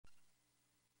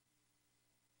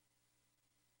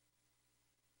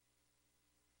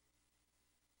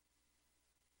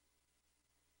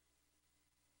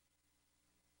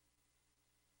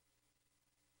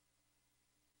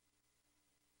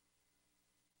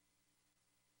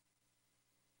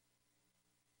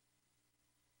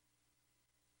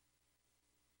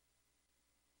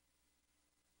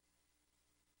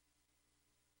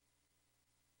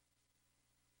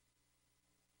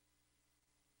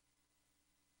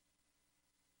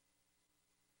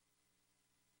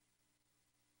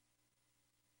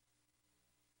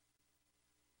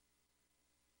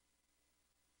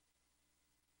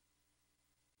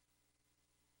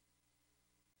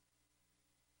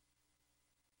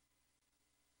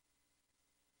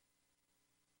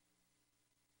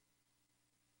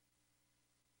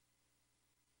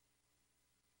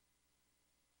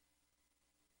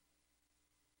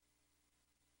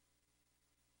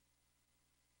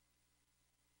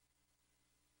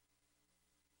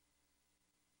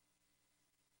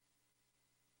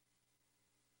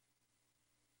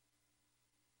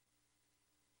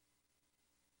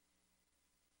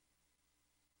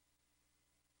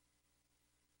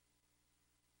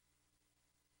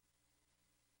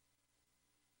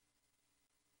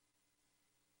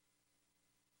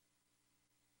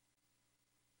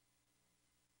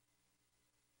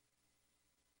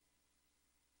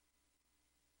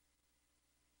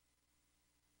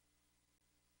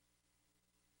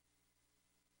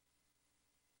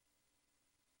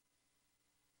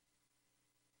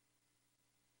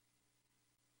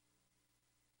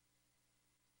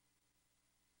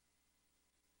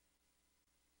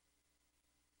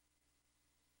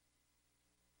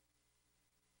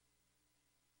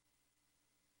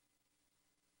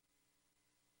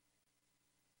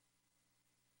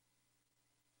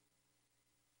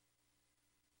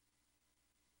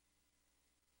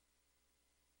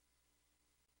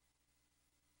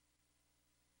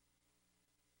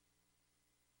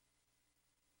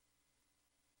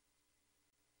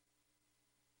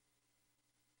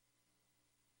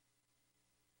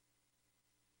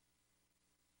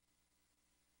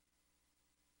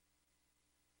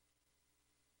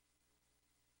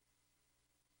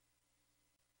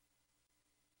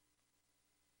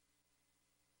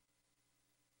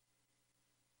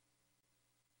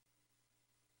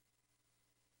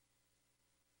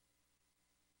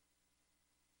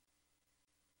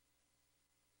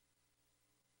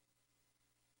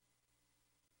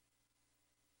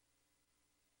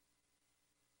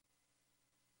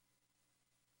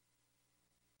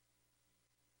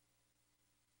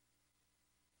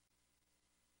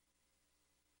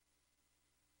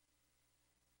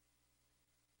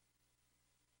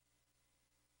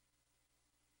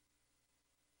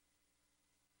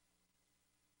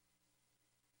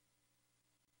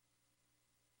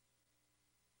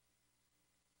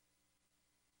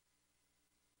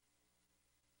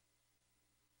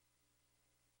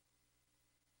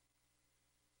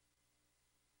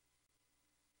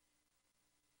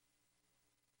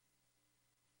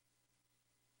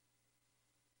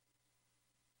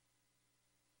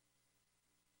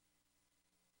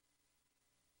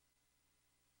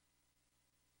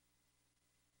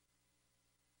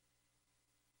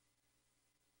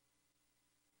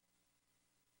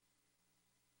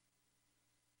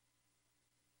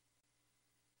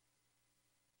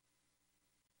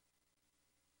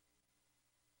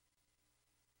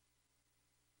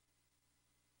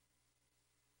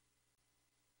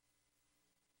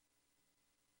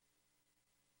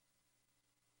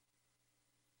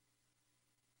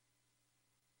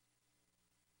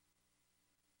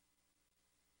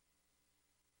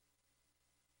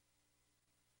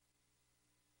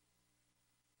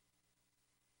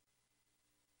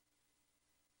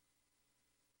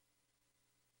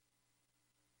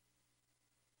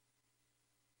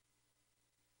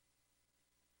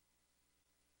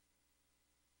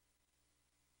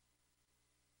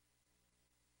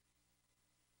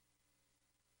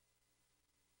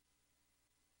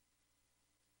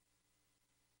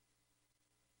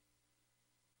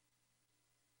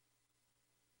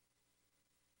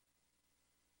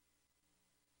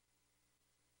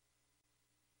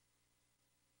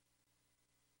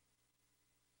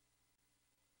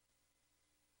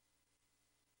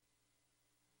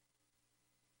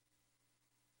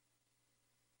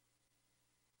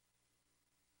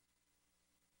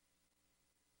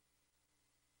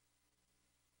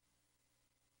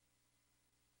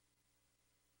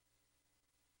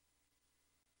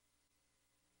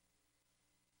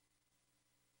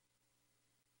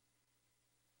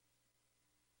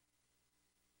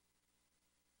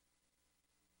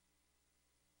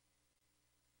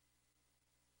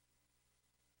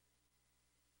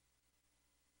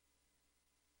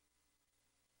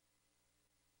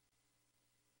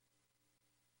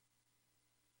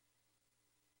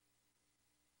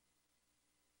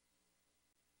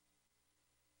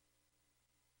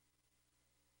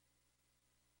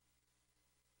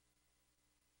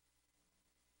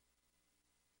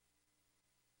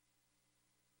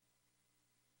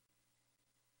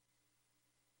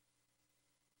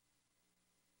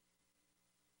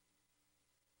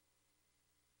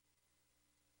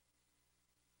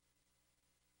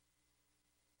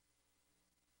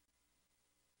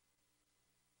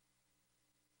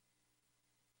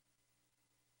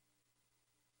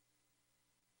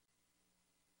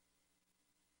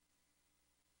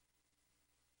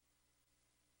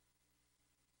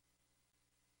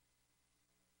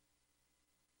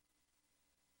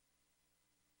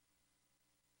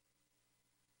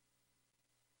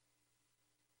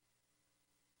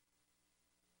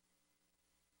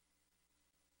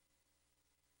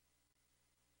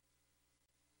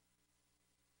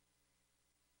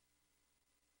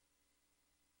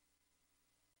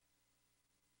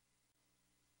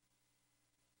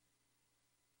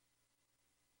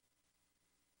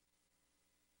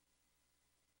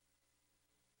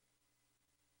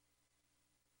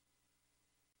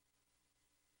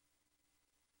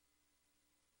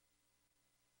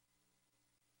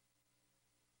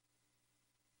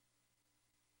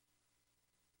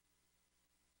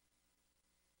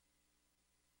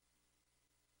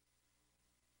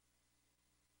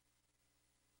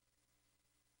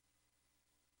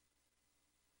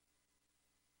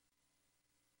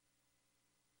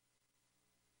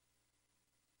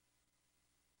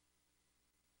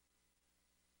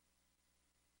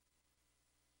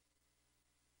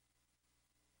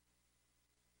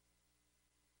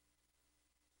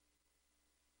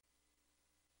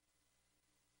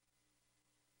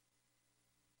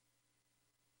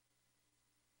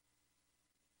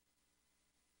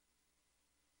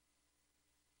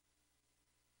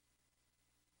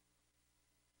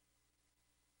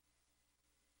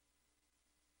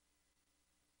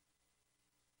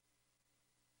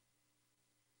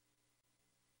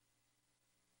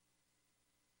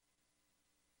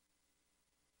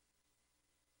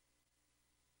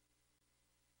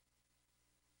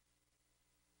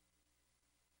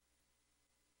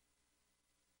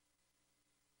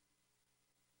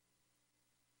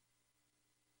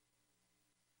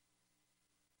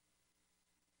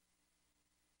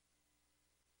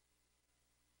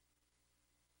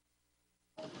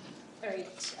All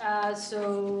right,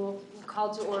 so we'll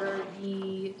call to order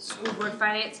the school board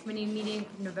finance committee meeting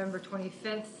from November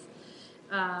 25th.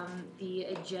 The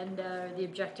agenda, or the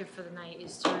objective for the night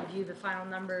is to review the final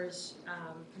numbers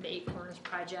from the Eight Corners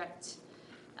project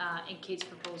and Kate's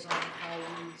proposal on how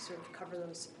we sort of cover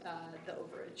those, the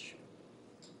overage.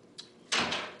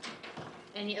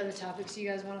 Any other topics you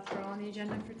guys want to throw on the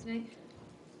agenda for tonight?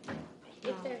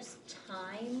 If there's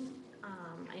time,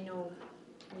 I know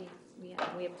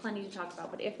we have plenty to talk about,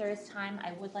 but if there is time,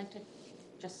 I would like to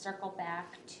just circle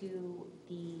back to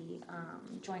the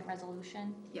joint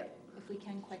resolution. Yep. If we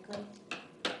can quickly.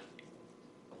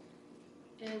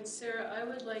 And Sarah, I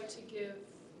would like to give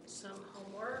some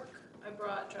homework. I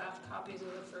brought draft copies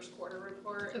of the first quarter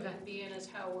report. Okay. And being as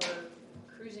how we're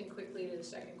cruising quickly to the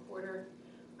second quarter,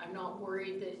 I'm not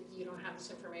worried that you don't have this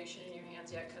information in your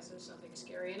hands yet because there's something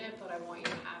scary in it, but I want you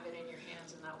to have it in your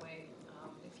hands, and that way,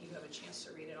 if you have a chance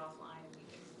to read it offline, we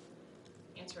can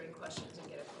answer any questions and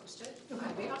get it posted. Okay.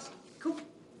 That'd be awesome. Cool.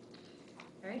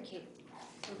 All right, Kate,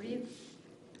 over to you.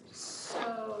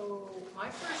 So my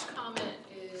first comment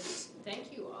is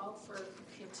thank you all for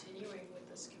continuing with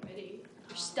this committee.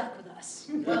 You're stuck with us.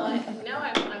 Well,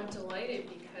 I'm delighted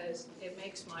because it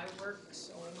makes my work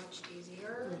so much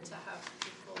easier to have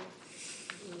people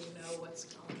who know what's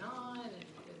going on and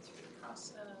been through the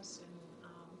process, and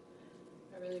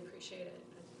I really appreciate it.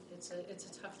 It's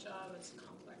a tough job, it's a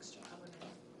complex job,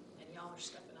 and y'all are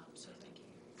stepping up, so thank you.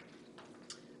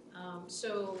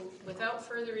 So without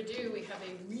further ado, we have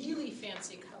a really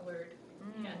fancy colored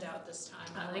handout this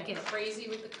time. I like it. Crazy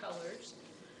with the colors.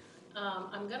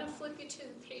 I'm going to flip you to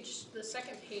the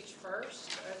second page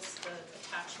first. That's the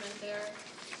attachment there.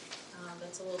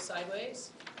 That's a little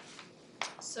sideways.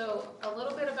 So a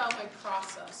little bit about my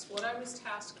process. What I was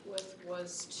tasked with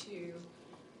was to,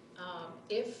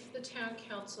 if the town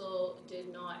council did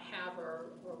not have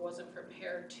or wasn't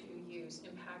prepared to use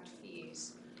impact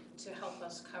fees to help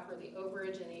us cover the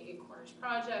overage in the Eight Corners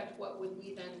project, what would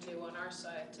we then do on our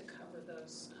side to cover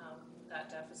those that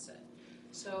deficit?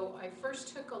 So I first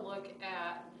took a look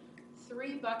at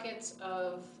 3 buckets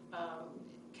of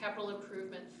capital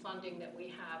improvement funding that we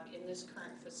have in this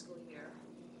current fiscal year.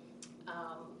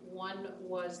 One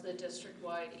was the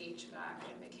district-wide HVAC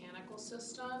and mechanical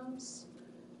systems.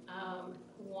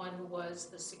 One was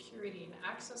the security and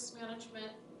access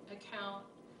management account.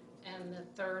 And the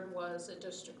third was a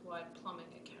district-wide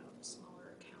plumbing account, a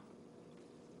smaller account.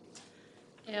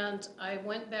 And I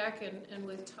went back and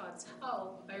with Todd's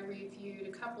help, I reviewed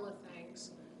a couple of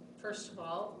things. First of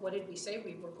all, what did we say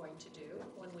we were going to do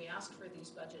when we asked for these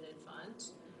budgeted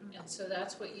funds? And so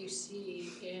that's what you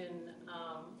see in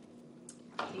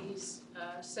these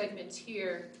segments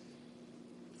here.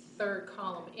 Third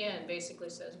column in basically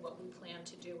says what we plan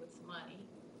to do with the money.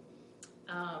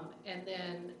 And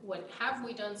then what have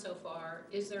we done so far?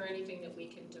 Is there anything that we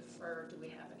can defer? Do we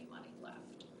have any money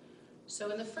left? So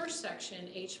in the first section,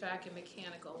 HVAC and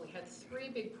mechanical, we had 3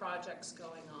 big projects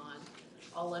going on,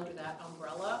 all under that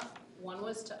umbrella. One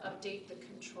was to update the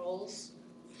controls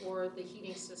for the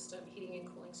heating and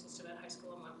cooling system at high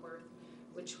school in Wentworth,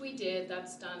 which we did.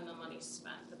 That's done, the money's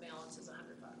spent. The balance is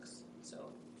 $100.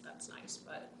 So that's nice,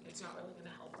 but it's not really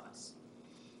gonna help us.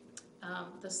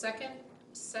 The second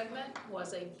segment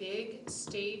was a big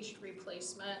staged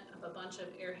replacement of a bunch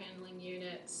of air handling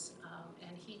units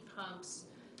and heat pumps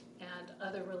and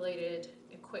other related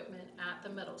equipment at the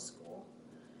middle school.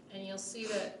 And you'll see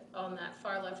that on that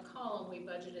far left column, we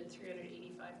budgeted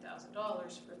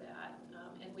 $385,000 for that.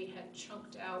 And we had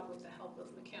chunked out, with the help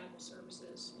of mechanical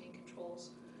services, Maine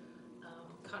Controls,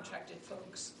 contracted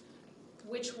folks,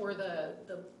 which were the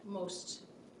most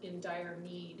in dire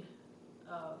need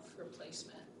of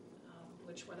replacement,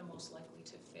 which were the most likely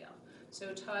to fail.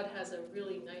 So Todd has a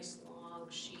really nice long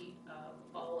sheet of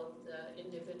all of the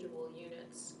individual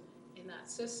units in that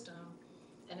system,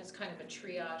 and it's kind of a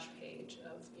triage page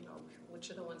of, which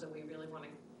are the ones that we really want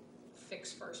to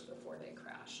fix first before they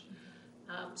crash.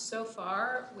 So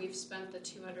far, we've spent the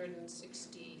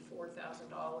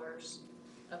 $264,000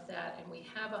 of that, and we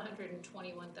have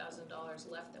 $121,000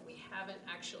 left that we haven't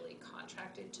actually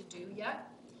contracted to do yet.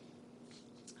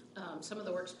 Some of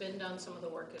the work's been done, some of the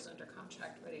work is under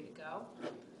contract, ready to go.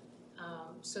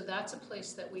 So that's a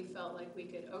place that we felt like we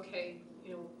could,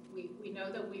 we know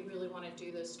that we really want to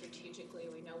do this strategically.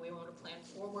 We know we want to plan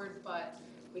forward, but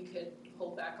we could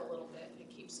hold back a little bit and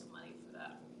keep some money for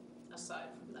that, aside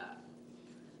from that.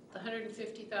 The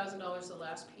 $150,000, the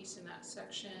last piece in that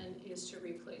section, is to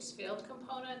replace failed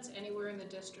components anywhere in the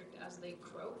district as they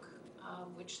croak,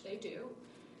 which they do.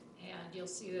 And you'll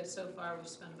see that so far we've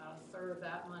spent about 1/3 of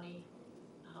that money.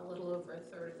 a little over a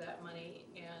third of that money,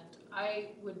 and I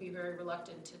would be very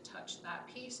reluctant to touch that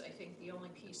piece. I think the only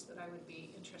piece that I would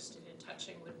be interested in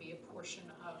touching would be a portion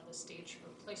of the stage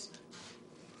replacement.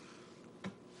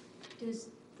 Does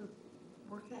the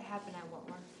work that happened at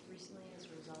Wentworth recently as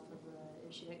a result of the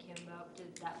issue that came about,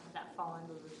 did that fall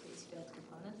into the replace failed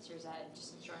components, or is that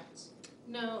just insurance?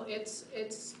 No, it's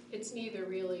neither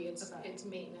really. It's Okay. it's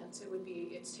maintenance.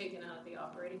 It's taken out of the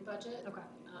operating budget. Okay.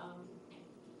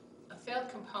 A failed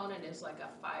component is like a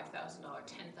 $5,000,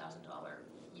 $10,000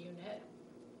 unit,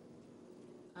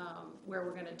 where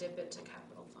we're going to dip it to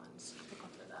capital funds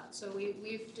for that. So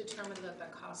we've determined that the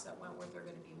costs at Wentworth are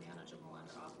going to be manageable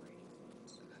under operating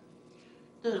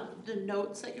funds. The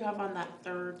notes that you have on that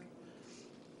third,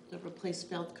 the replace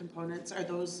failed components, are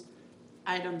those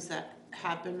items that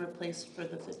have been replaced for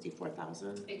the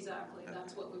 54,000? Exactly, Okay.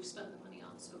 that's what we've spent the money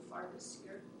on so far this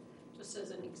year, just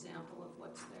as an example of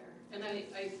what's there. And I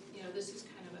this is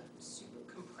kind of a super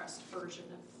compressed version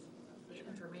of the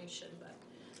information, but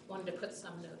wanted to put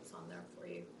some notes on there for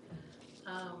you.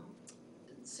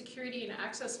 Security and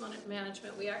access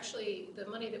management, the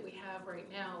money that we have right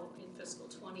now in fiscal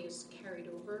 20 is carried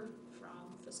over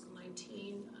from fiscal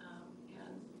 19,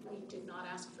 and we did not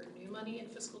ask for new money in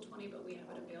fiscal 20, but we have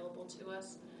it available to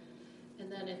us. And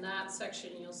then in that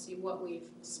section, you'll see what we've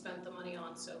spent the money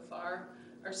on so far.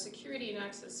 Our security and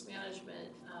access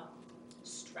management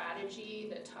strategy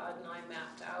that Todd and I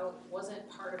mapped out wasn't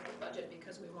part of the budget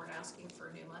because we weren't asking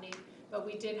for new money, but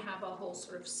we did have a whole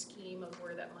sort of scheme of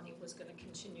where that money was going to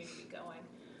continue to be going,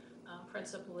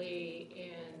 principally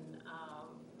in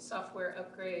software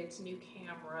upgrades, new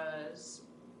cameras,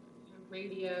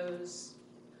 radios,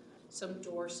 some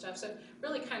door stuff. So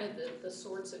really kind of the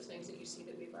sorts of things that you see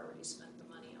that we've already spent the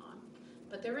money on.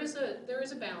 But there is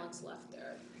a balance left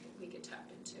there we could tap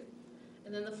into.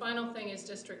 And then the final thing is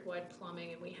district-wide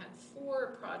plumbing, and we had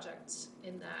 4 projects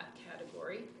in that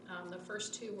category. The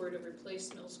first 2 were to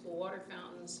replace middle school water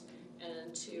fountains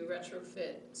and to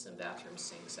retrofit some bathroom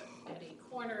sinks at 8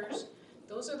 corners.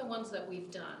 Those are the ones that we've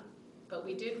done, but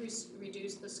we did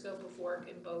reduce the scope of work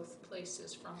in both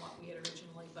places from what we had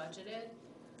originally budgeted.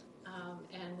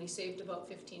 And we saved about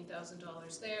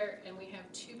 $15,000 there, and we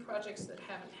have 2 projects that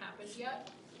haven't happened yet.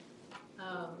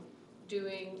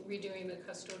 Redoing the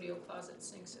custodial closet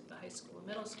sinks at the high school and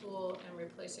middle school, and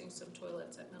replacing some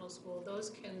toilets at middle school. Those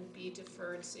can be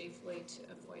deferred safely to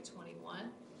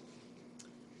FY21,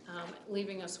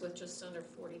 leaving us with just under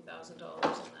 $40,000 in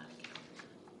that account.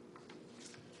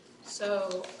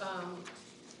 So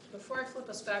before I flip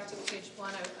us back to page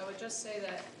 1, I would just say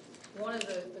that one of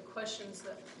the questions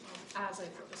that, as I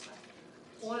flip us back,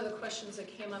 one of the questions that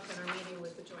came up in our meeting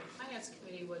with the Joint Finance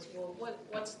Committee was, well,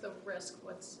 what's the risk?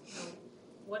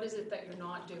 What is it that you're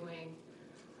not doing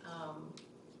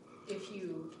if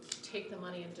you take the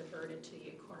money and divert it to the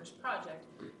 8 Corners project?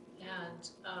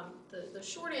 And the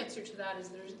short answer to that is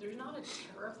there's not a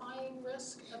terrifying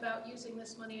risk about using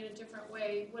this money in a different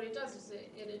way. What it does is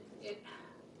it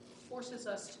forces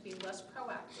us to be less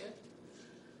proactive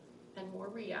and more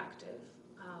reactive.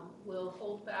 We'll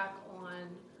hold back on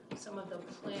some of the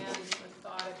planned,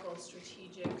 methodical,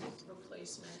 strategic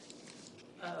replacement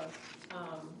of,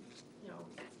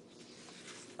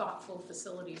 thoughtful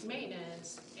facilities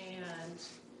maintenance, and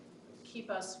keep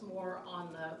us more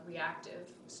on the reactive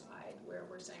side, where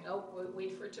we're saying, oh,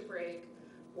 wait for it to break,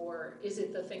 or is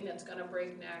it the thing that's going to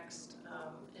break next,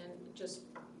 and just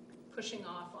pushing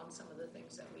off on some of the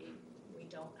things that we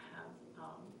don't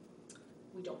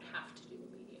have to do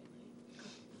immediately.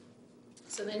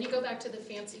 So then you go back to the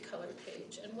fancy colored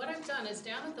page, and what I've done is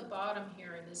down at the bottom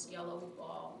here in this yellow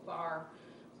bar,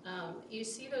 you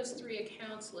see those 3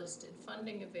 accounts listed: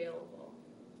 funding available,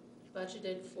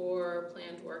 budgeted for,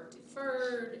 planned work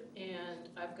deferred, and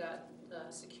I've got the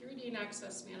security and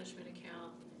access management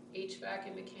account, HVAC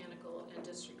and mechanical, and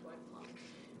district-wide plumbing.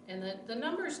 And the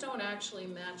numbers don't actually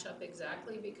match up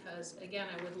exactly because, again,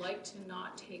 I would like to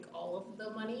not take all of the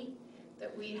money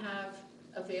that we have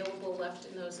available left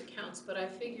in those accounts, but I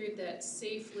figured that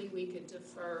safely we could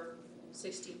defer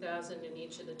 $60,000 in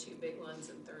each of the 2 big ones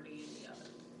and $30,000 in the other.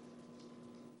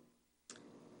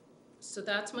 So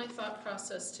that's my thought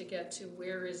process to get to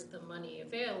where is the money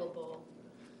available.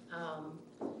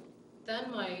 Then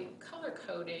my color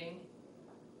coding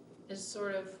is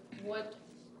sort of what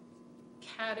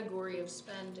category of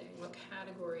spending, what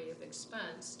category of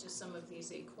expense do some of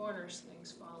these 8 Corners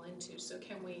things fall into? So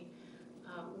can we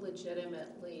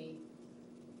legitimately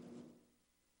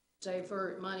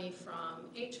divert money from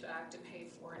HVAC to pay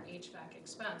for an HVAC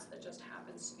expense that just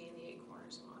happens to be in the 8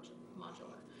 Corners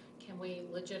modular? Can we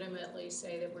legitimately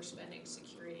say that we're spending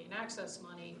security and access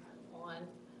money on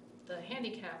the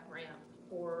handicap ramp,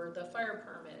 or the fire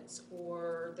permits,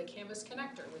 or the canvas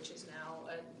connector, which is now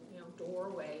a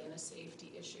doorway and a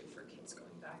safety issue for kids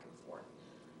going back and forth.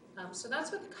 So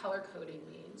that's what the color coding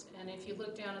means. And if you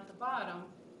look down at the bottom,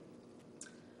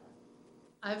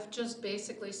 I've just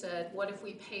basically said, what if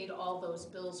we paid all those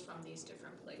bills from these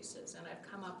different places? And I've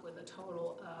come up with a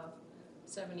total of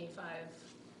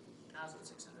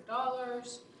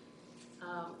 $75,600.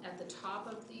 At the top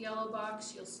of the yellow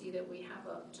box, you'll see that we have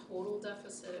a total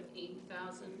deficit of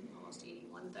 $80,000, almost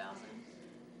 $81,000.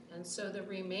 And so the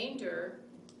remainder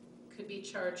could be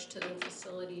charged to the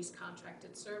facilities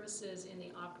contracted services in the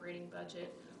operating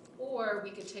budget, or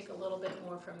we could take a little bit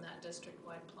more from that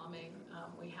district-wide plumbing.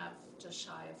 We have just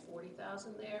shy of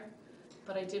 $40,000 there,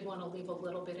 but I did want to leave a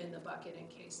little bit in the bucket in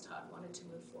case Todd wanted to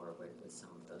move forward with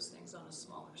some of those things on a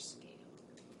smaller scale.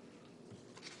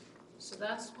 So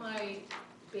that's my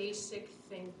basic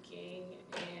thinking,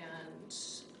 and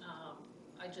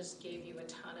I just gave you a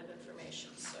ton of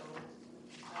information, so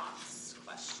thoughts,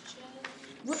 questions?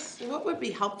 What would be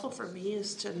helpful for me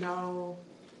is to know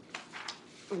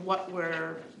what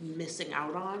we're missing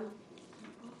out on.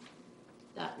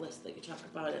 That list that you talk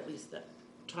about, at least that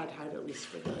Todd had, at least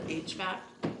for the HVAC,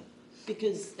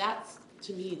 because that's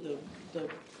to me the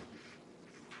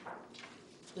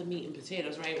meat and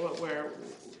potatoes, right? What we're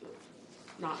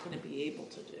not going to be able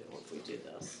to do if we do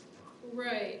this.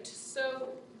 Right.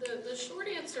 So the short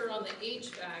answer on the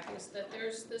HVAC is that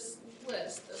there's this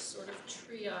list, this sort of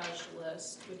triage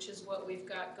list, which is what we've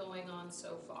got going on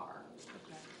so far.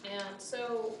 Okay. And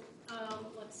so,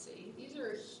 let's see, these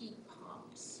are heat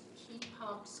pumps. Heat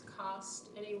pumps cost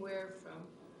anywhere from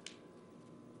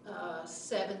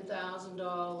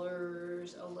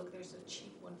 $7,000. Oh, look, there's a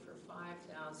cheap one for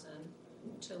 $5,000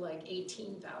 to like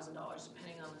 $18,000,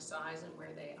 depending on the size and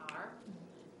where they are.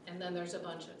 And then there's a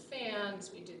bunch of fans.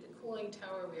 We did the cooling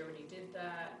tower. We already did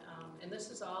that. And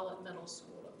this is all at middle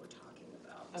school that we're talking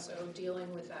about. Okay. So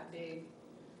dealing with that big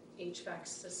HVAC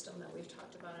system that we've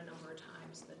talked about a number of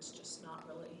times that's just not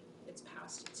really, it's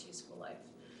past its useful life.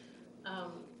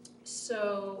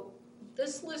 So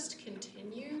this list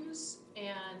continues,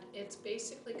 and it's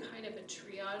basically kind of a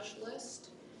triage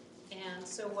list. And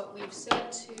so what we've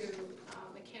said to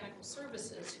Mechanical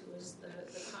Services, who is the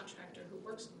contractor who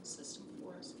works on the system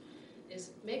for us,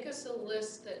 is make us a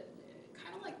list that,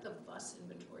 kind of like the bus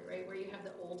inventory, right, where you have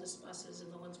the oldest buses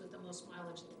and the ones with the most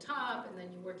mileage at the top, and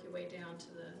then you work your way down to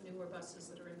the newer buses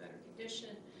that are in better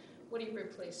condition. What do you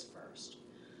replace first?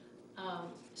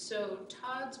 So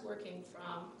Todd's working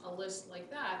from a list like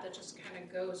that just kind of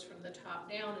goes from the top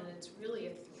down, and it's really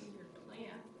a 3-year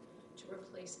plan to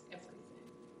replace everything.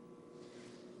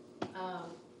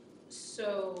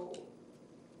 So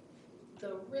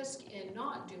the risk in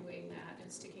not doing that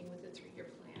and sticking with the 3-year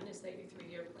plan is that your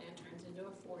 3-year plan turns into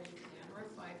a 4-year plan or a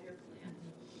 5-year plan,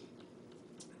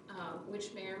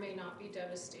 which may or may not be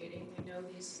devastating. We know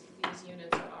these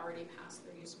units are already past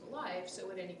their useful life,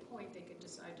 so at any point they could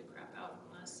decide to crap out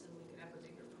on us and we could have a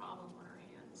bigger problem on our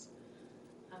hands.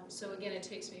 So again, it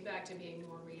takes me back to being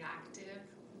more reactive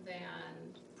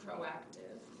than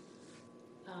proactive.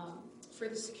 For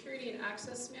the security and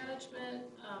access management,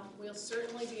 we'll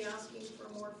certainly be asking for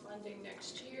more funding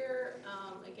next year.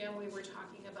 Again, we were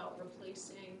talking about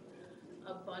replacing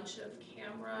a bunch of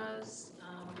cameras.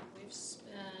 We've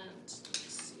spent, let's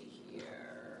see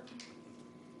here,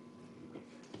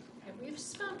 we've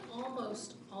spent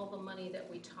almost all the money that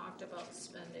we talked about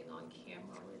spending on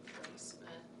camera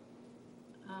replacement.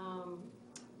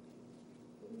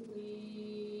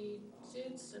 We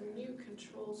did some new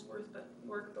controls work, but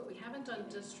we haven't done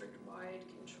district-wide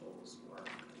controls work.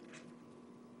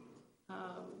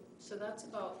 So that's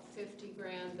about 50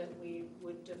 grand that we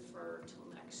would defer till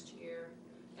next year.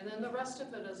 And then the rest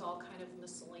of it is all kind of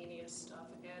miscellaneous stuff,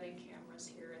 adding cameras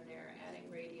here and there, adding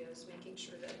radios, making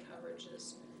sure that coverage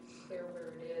is clear where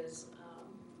it is,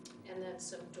 and then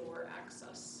some door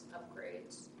access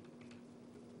upgrades.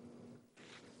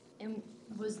 And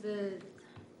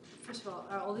first of all,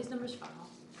 are all these numbers final?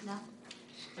 No?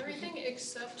 Everything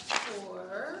except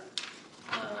for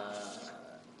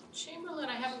Chamberlain,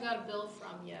 I haven't got a bill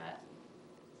from yet,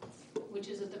 which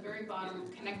is at the very bottom,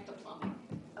 connect the plumbing.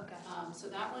 Okay. So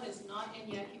that one is not in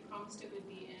yet. He promised it would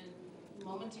be in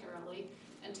momentarily.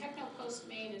 And Technopost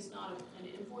Maine is not an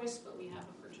invoice, but we have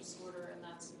a purchase order, and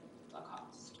that's a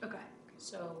cost. Okay.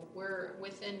 So we're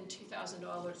within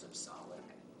 $2,000 of solid.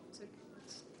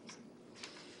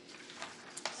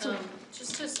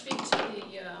 Just to speak to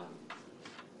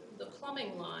the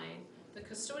plumbing line, the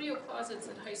custodial closets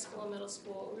at high school and middle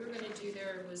school, what we were going to do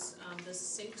there was the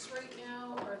sinks right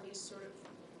now are these sort of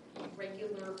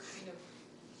regular kind of,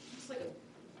 it's like a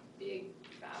big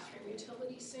bathroom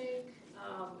utility sink.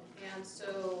 And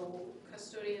so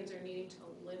custodians are needing to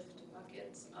lift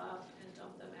buckets up and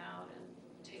dump them out and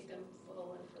take them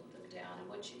full and put them down. And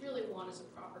what you really want is a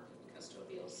proper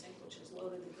custodial sink, which is low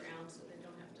to the ground so they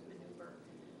don't have to maneuver.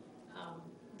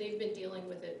 They've been dealing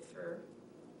with it for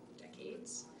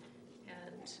decades,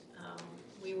 and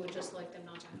we would just like them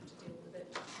not to have to deal with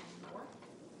it anymore.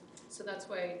 So that's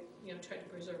why, try to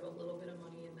preserve a little bit of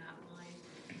money in that line.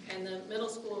 And the middle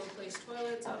school replaced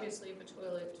toilets. Obviously, if a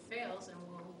toilet fails, then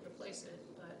we'll replace it.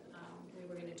 But we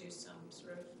were going to do some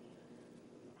sort of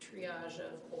triage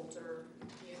of older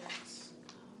units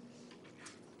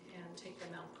and take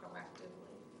them out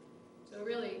proactively. So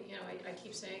really, I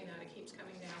keep saying that. It keeps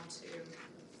coming down to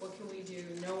what can we do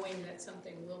knowing that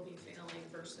something will be failing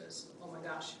versus, oh my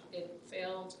gosh, it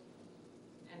failed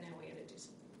and now we got to do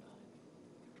something about it.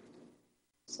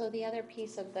 So the other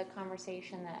piece of the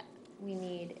conversation that we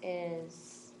need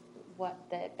is what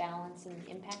the balance in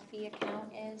the impact fee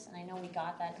account is, and I know we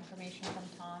got that information from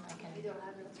Tom. I We don't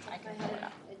have it. I can pull it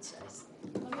up. Let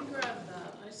me grab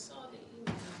that. I saw the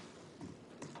email.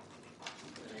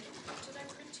 Did I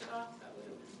print it off? That would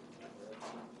have been.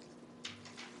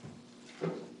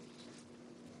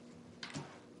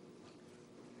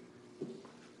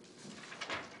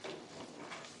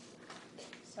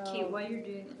 Kate, So, while you're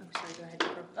doing, sorry, go ahead.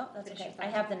 oh, that's Finish okay. your I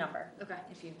thought. have the number. Okay.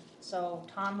 So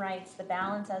Tom writes, the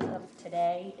balance as of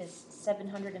today is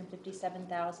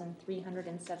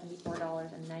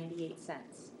 $757,374.98.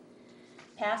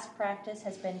 Past practice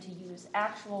has been to use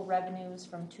actual revenues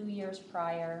from 2 years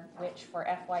prior, which for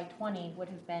FY20 would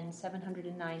have been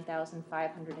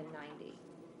 $709,590.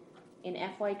 In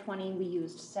FY20, we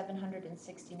used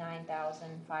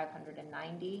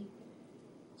 $769,590.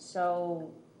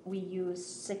 So we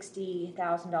used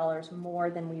 $60,000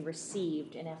 more than we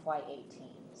received in FY18.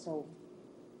 So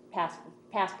past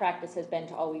practice has been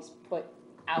to always put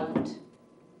out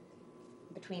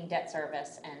between debt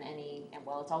service and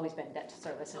it's always been debt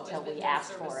service until we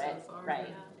asked for it, right?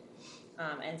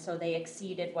 Yeah. And so they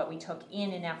exceeded what we took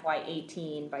in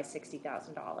FY18 by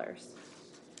 $60,000.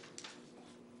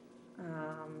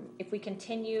 If we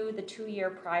continue the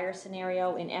 2-year prior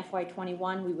scenario in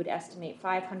FY21, we would estimate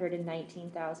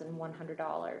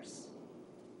 $519,100,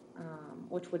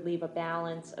 which would leave a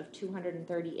balance of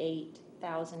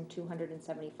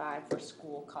 $238,275 for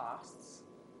school costs.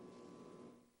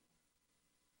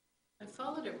 I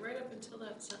followed it right up until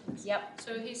that sentence. Yep.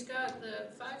 So he's got the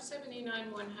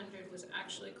 $579,100 was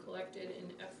actually collected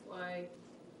in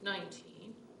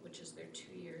FY19, which is their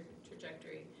 2-year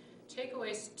trajectory. Take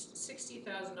away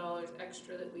 $60,000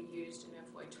 extra that we used in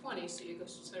FY20, so you go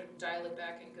sort of dial it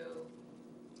back and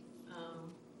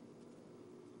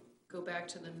go back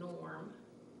to the norm.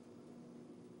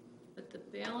 But the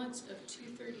balance of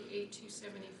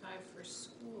 $238,275 for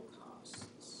school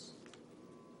costs.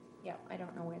 Yep, I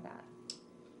don't know where that.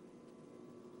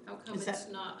 How come it's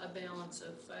not a balance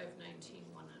of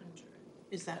 $519,100?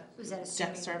 Is that assuming,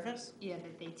 debt service? Yeah,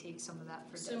 that they take some of that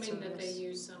for debt Assuming service. that they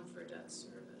use some for debt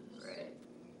service. Right.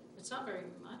 It's not very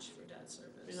much for debt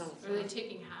service. No. Are they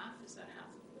taking half? Is that half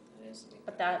of what that is?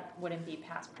 But that wouldn't be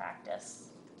past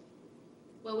practice.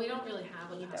 Well, we don't really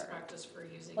have a past Either. practice for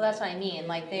using. Well, that's it what I mean, the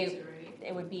like way we use it, right?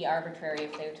 it would be arbitrary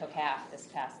if they took half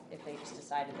if they just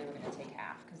decided they were gonna take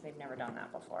half, because they've never done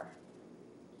that before.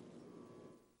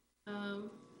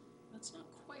 That's not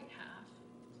quite half.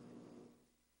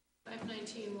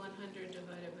 519,100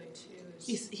 divided by 2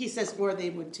 is. He says where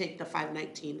they would take the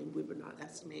 519 and we would not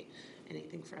estimate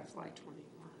anything for FY21.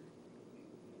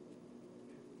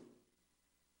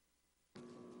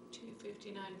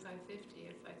 259,550.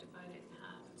 If I divide it in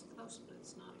half, it's close, but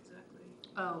it's not exactly.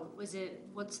 Oh,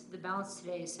 what's the balance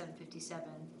today is 757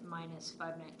 minus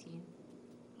 519?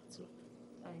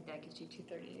 I think that gives you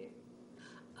 238.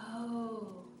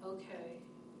 Oh, okay.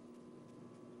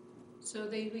 So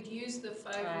they would use the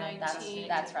 519,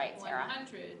 that's right, Sarah.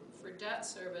 100 for debt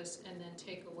service and then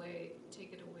take it away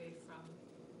from,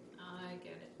 I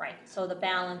get it. Right, so the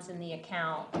balance in the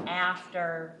account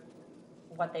after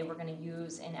what they were gonna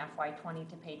use in FY20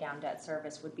 to pay down debt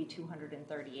service would be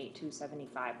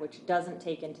 $238,275, which doesn't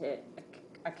take into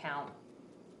account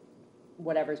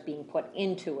whatever's being put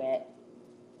into it.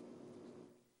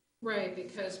 Right,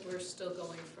 because we're still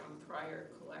going from prior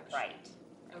collection. Right.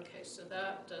 Okay, so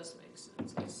that does make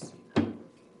sense. I see that working.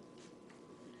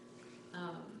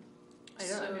 I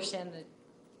don't understand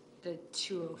the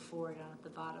 204 down at the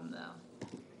bottom though.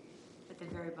 At the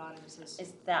very bottom it says.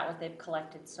 Is that what they've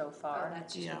collected so Oh, far?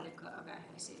 that's just Yeah. what they okay,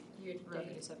 I see. Year to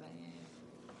Revenue date. 7,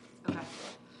 yeah. Okay.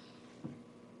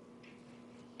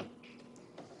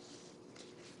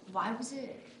 Why was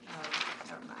it?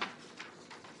 never mind.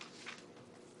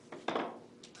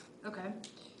 Okay,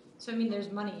 so I mean,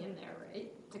 there's money in there,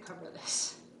 right, to cover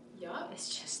this? Yeah,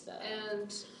 It's just the.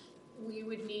 and we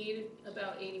would need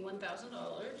about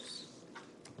 $81,000.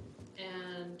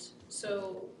 And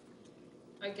so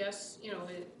I guess,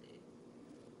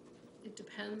 it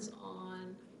depends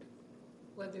on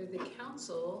whether the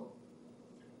council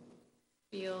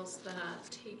feels that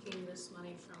taking this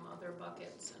money from other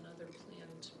buckets and other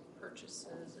planned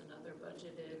purchases and other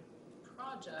budgeted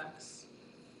projects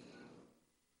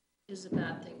is a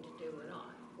bad thing to do it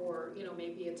on. Or,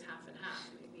 maybe it's half and half.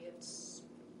 Maybe it's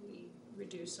we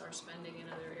reduce our spending in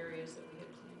other areas that we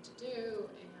had planned to do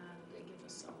and they give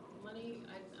us some money.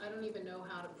 I don't even know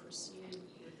how to proceed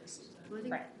with this exactly. Well,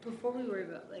 I think before we worry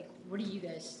about, like,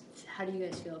 how do you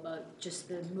guys feel about just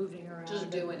the moving around Just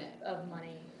doing it. Of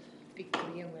money to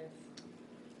begin with?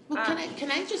 Well,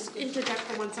 can I just interject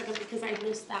for 1 second, because I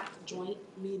missed that joint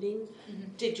meeting?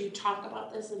 Mhm. Did you talk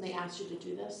about this and they asked you to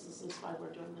do this? This is why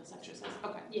we're doing this exercise?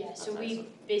 Okay. Yeah, so Okay. we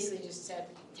basically just said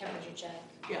temperature check.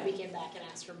 Yeah. We came back and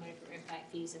asked for money for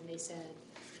impact fees, and they said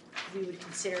we would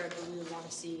consider it, but we would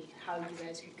wanna see how you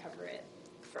guys could cover it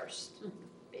first,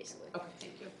 basically. Okay,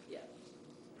 thank you. Yeah.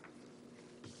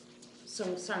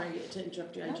 So, sorry to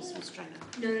interrupt you, I just was trying to.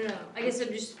 No. I guess I'm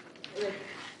just, like,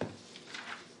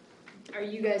 are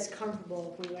you guys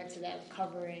comfortable if we went to that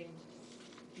covering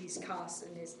these costs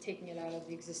and is taking it out of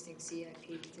the existing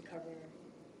CIP to cover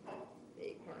the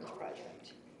Eight Corners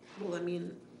project? Well, I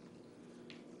mean,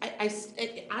 I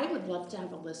would love to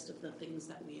have a list of the things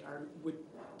that would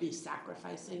be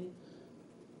sacrificing,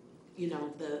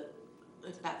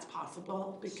 if that's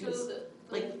possible, because, So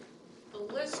the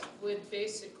list would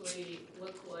basically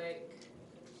look like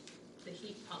the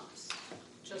heat pumps,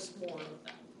 just more of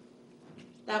them.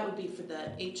 that would be for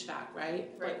the HVAC, right?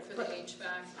 Right, for the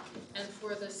HVAC, and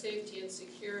for the safety and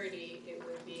security, it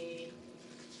would be,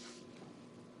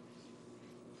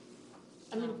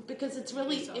 I mean, because it's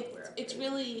really, Software it's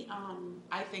really,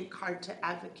 I think, hard to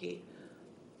advocate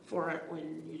for it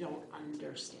when you don't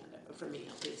understand it, for me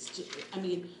at least. I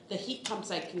mean, the heat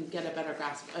pumps I can get a better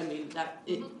grasp, I mean,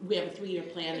 we have a 3-year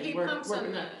plan the and heat we're pumps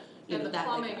gonna, and the that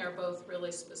plumbing like are both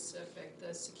really specific.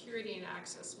 The security and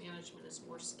access management is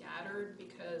more scattered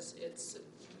because it's a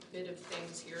bit of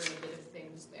things here and a bit of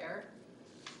things there.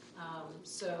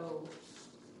 So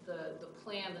the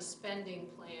plan, the spending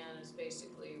plan is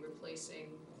basically replacing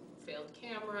failed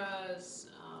cameras,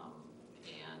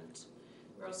 and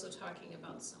we're also talking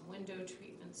about some window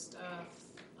treatment stuff,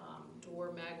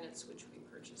 door magnets, which we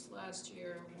purchased last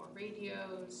year, more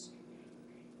radios.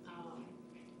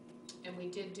 And we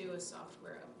did do a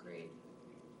software upgrade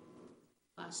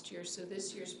last year, so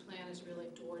this year's plan is really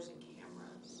doors and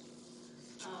cameras.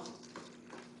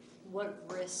 What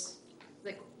risks,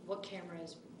 like, what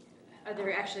cameras, are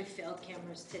there actually failed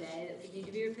cameras today that need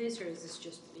to be replaced, or is this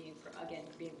just being proactive,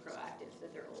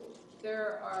 that they're old?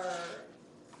 There are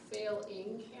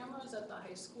fail-in cameras at the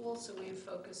high school, so we've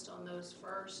focused on those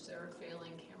first. There are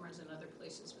failing cameras in other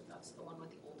places, but that's the one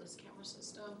with the oldest camera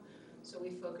system, so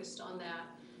we focused on that.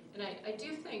 And I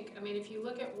do think, I mean, if you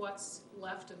look at what's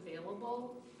left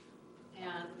available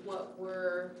and what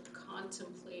we're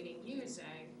contemplating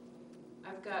using,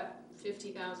 I've got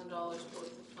 $50,000 worth of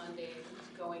funding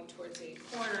going towards Eight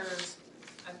Corners.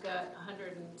 I've got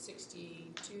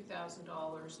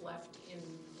 $162,000 left in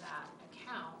that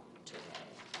account today.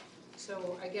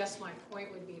 So I guess my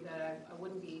point would be that I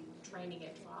wouldn't be draining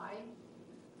it dry.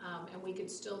 And we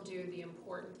could still do the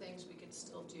important things, we could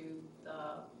still do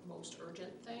the most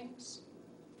urgent things.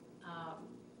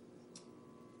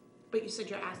 But you said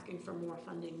you're asking for more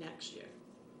funding next year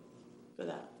for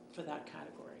that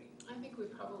category. I think we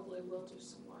probably will do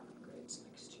some more upgrades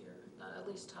next year. At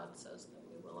least Todd says that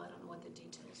we will. I don't know what the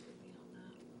details would be on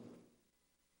that.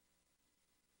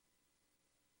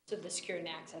 So the security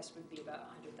and access would be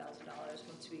about $100,000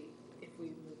 if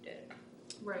we moved it.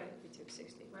 Right. We took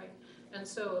 60. Right. And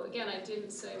so again, I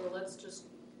didn't say, well, let's just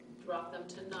drop them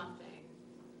to nothing.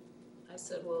 I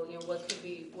said, well, what could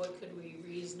we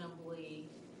reasonably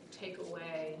take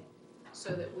away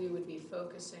so that we would be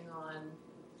focusing on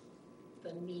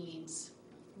the needs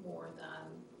more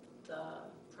than the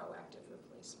proactive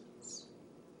replacements.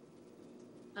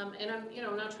 And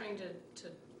I'm not trying to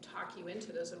talk you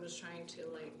into this. I'm just trying to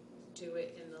do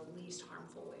it in the least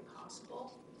harmful way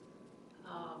possible.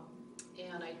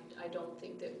 And I don't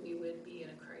think that we would be in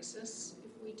a crisis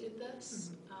if we did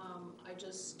this. I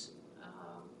just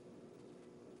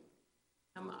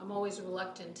I'm always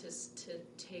reluctant to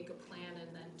take a plan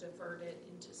and then divert it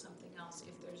into something else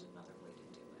if there's another way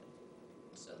to do it.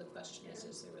 So the question is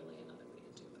there really another way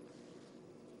to do it?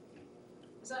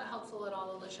 that helpful at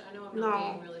all, Alicia? I know I'm No.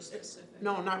 not being really specific.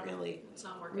 No, not really. It's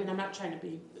not I working. mean, I'm not trying to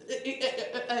be,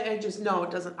 I just know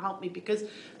it doesn't help me because,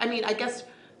 I mean, I guess,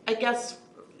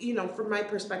 you know, from my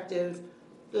perspective,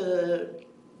 the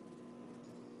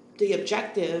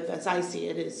objective, as I see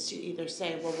it, is to either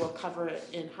say, well, we'll cover it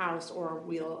in-house or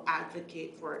we'll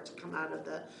advocate for it to come out of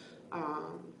the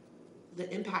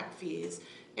impact fees.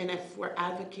 And if we're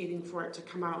advocating for it to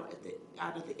come out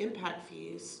of the impact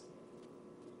fees,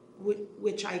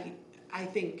 which I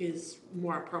think is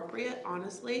more appropriate,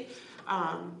 honestly.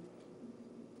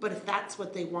 But if that's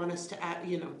what they want us to add,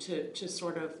 you know, to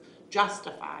sort of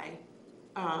justify,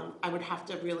 I would have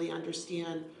to really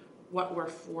understand what we're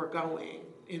foregoing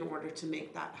in order to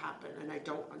make that happen, and I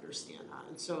don't understand that.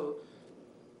 And so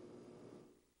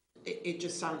it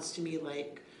just sounds to me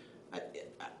like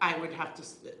I would have to,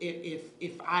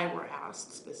 if I were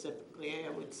asked specifically, I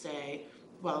would say,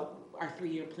 well, our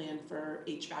 3-year plan for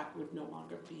HVAC would no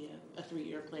longer be a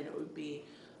 3-year plan. It would be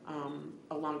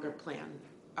a longer plan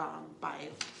by,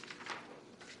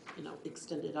 you know,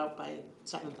 extended out by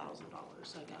 $7,000,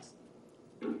 I guess.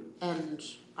 And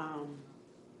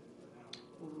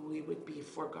we would be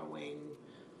foregoing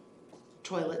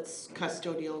toilets,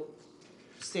 custodial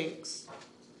sinks,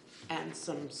 and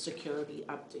some security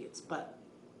updates, but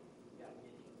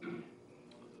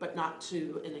not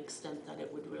to an extent that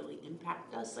it would really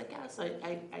impact us, I guess.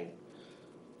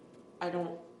 I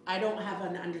don't have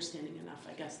an understanding enough,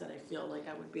 I guess, that I feel like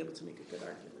I would be able to make a good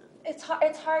argument.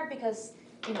 It's hard because,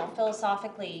 you know,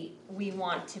 philosophically, we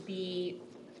want to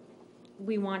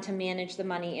manage the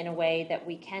money in a way that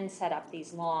we can set up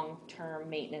these long-term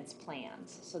maintenance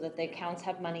plans so that the accounts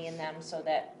have money in them, so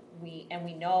that we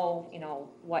know, you know,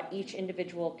 what each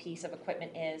individual piece of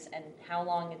equipment is and how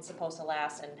long it's supposed to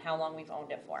last and how long we've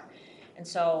owned it for. And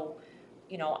so,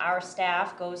 you know, our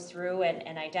staff goes through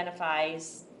and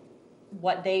identifies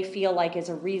what they feel like is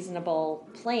a reasonable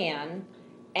plan.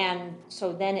 And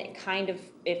so then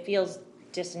it feels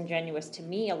disingenuous to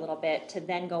me a little bit to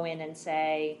then go in and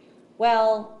say,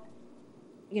 well,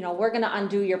 you know, we're going to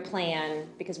undo your plan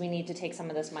because we need to take some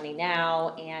of this money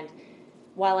now. And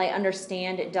while I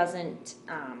understand it doesn't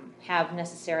have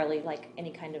necessarily like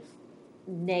any kind of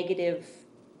negative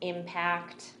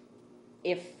impact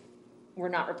if we're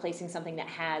not replacing something that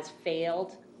has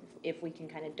failed, if we can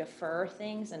kind of defer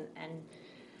things, and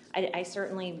I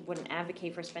certainly wouldn't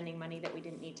advocate for spending money that we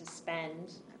didn't need to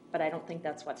spend, but I don't think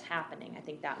that's what's happening. I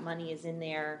think that money is in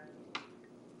there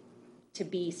to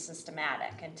be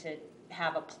systematic and to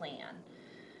have a plan.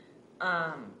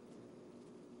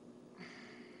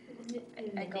 The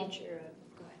nature of,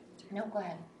 go ahead. No, go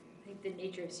ahead. I think the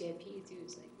nature of CIP too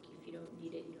is like, if you don't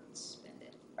need it, you don't spend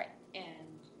it. Right.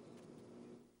 And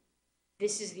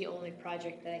this is the only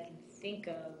project that I can think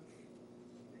of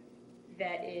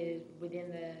that is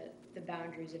within the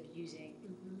boundaries of using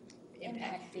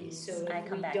impact fees. So I if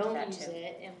come we back to don't that use too.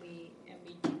 it and we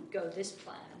go this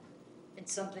plan and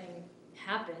something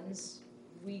happens,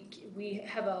 we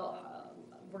have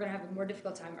we're gonna have a more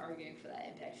difficult time arguing for that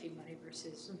impact fee money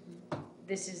versus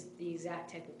this is the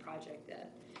exact type of project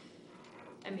that,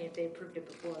 I mean, if they approved it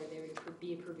before, they would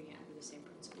be approving it under the same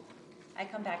principle. I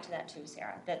come back to that too,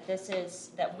 Sarah, that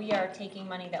we are taking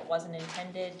money that wasn't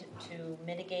intended to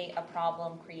mitigate a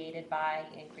problem created by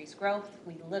increased growth.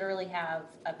 We literally have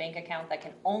a bank account that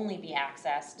can only be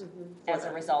accessed as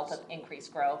a result of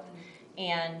increased growth.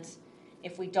 And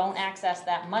if we don't access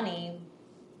that money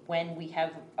when we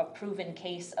have a proven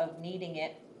case of needing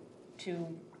it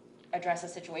to address a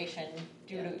situation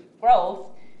due to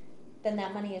growth, then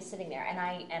that money is sitting there. And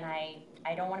I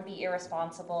don't want to be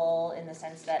irresponsible in the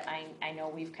sense that I know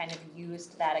we've kind of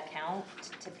used that account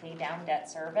to pay down debt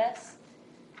service.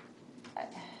 I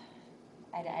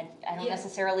don't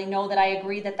necessarily know that I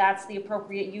agree that that's the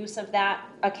appropriate use of that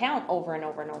account over and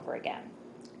over and over again.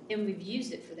 And we've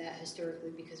used it for that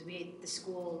historically because the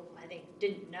school, I think,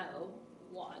 didn't know,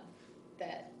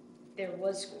 that there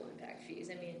was school impact fees.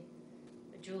 I mean,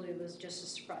 Julie was just as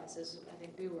surprised as I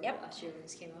think we were last year when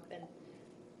this came up.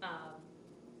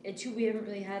 And two, we haven't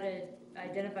really had an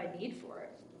identified need for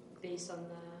it based on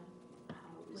how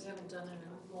it was. We haven't done an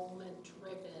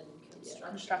enrollment-driven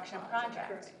Construction project.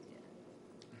 Correct.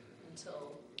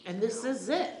 Until. And this is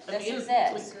it. This is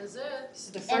it. This is it. This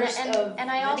is the first of and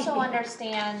I also many.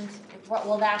 understand,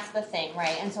 well, that's the thing,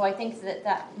 right? And so I think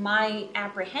that my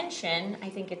apprehension, I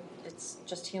think it's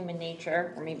just human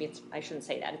nature, or maybe I shouldn't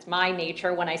say that, it's my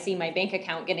nature when I see my bank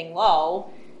account getting low,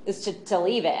 is to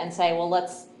leave it and say, well,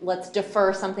 let's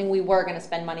defer something we were gonna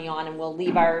spend money on and we'll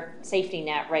leave our safety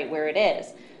net right where it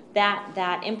is.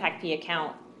 That impact fee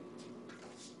account,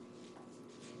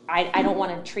 I don't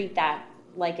wanna treat that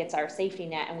like it's our safety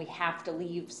net and we have to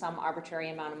leave some arbitrary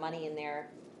amount of money in there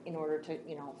in order to,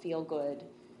 feel good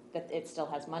that it still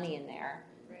has money in there.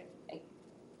 Right.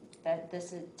 That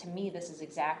this is, to me, this is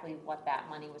exactly what that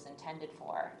money was intended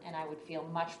for. And I would feel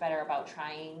much better about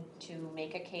trying to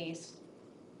make a case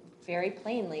very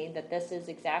plainly that this is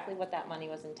exactly what that money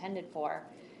was intended for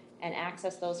and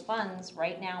access those funds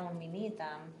right now when we need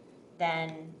them,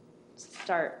 than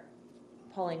start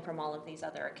pulling from all of these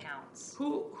other accounts.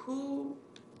 Who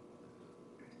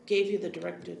gave you the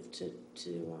directive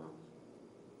to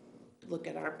look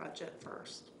at our budget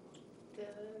first The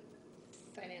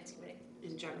finance committee.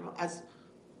 in general, as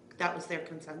that was their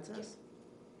consensus?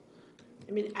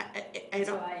 I mean, I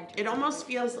don't, it almost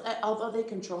feels, although they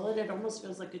control it, it almost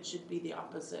feels like it should be the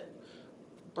opposite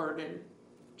burden.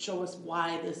 Show us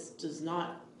why this does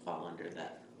not fall under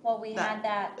that. Well, we had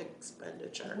that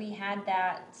expenditure. We had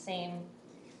that same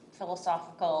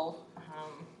philosophical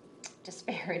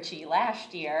disparity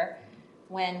last year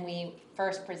when we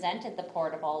first presented the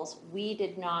portables.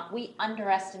 We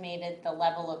underestimated the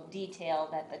level of detail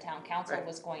that the town council Right.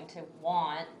 was going to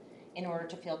want in order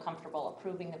to feel comfortable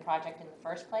approving the project in the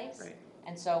first place. Right.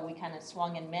 And so we kind of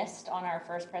swung and missed on our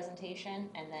first presentation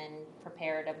and then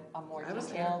prepared a more I was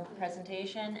detailed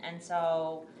presentation. And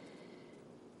so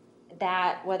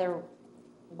that, whether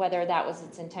that was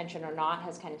its intention or not,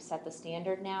 has kind of set the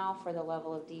standard now for the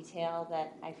level of detail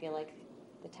that I feel like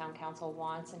the town council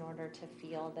wants in order to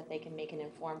feel that they can make an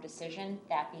informed decision.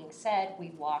 That being said, we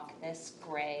walk this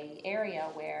gray area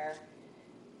where,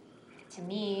 to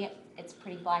me, it's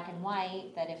pretty black and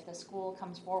white that if the school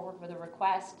comes forward with a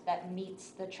request that meets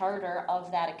the charter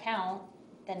of that account,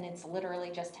 then it's literally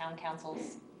just town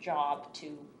council's job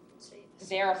to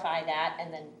verify that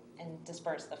and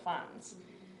disperse the funds.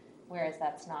 Whereas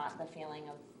that's not the feeling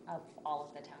of all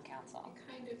of the town council.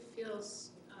 It kind of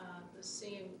feels the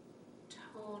same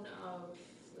tone of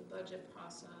the budget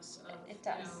process of, It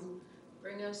does.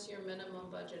 Bring us your minimum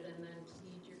budget and then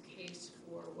plead your case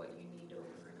for what you need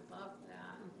over and above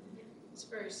that. It's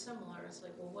very similar. It's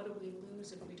like, well, what do we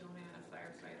lose if we don't add a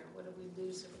firefighter? What do we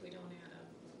lose if we don't add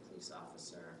a police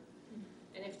officer?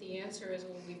 And if the answer is,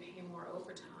 well, we pay more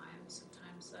overtime,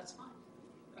 sometimes that's fine.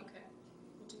 Okay,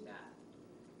 we'll do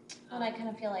that. And I kind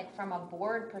of feel like from a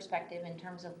board perspective, in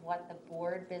terms of what the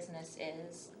board business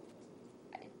is,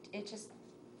 it just,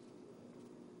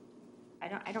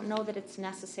 I don't know that it's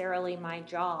necessarily my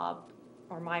job,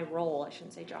 or my role, I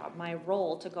shouldn't say job, my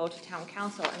role to go to town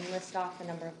council and list off the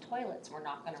number of toilets we're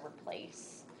not gonna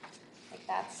replace. Like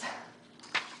that's.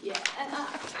 Yeah, and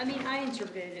I mean, I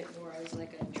interpreted it more as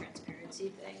like a transparency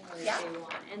thing, or if they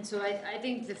want. And so I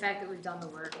think the fact that we've done the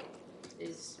work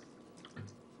is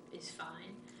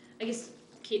fine. I guess,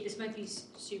 Kate, this might be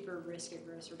super risk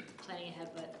adverse or planning ahead,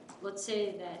 but let's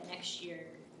say that next year,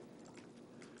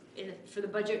 for the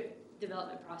budget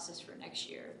development process for next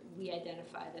year, we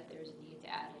identify that there's a need to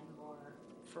add in more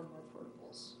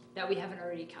portables that we haven't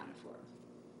already accounted for,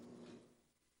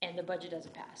 and the budget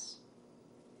doesn't pass.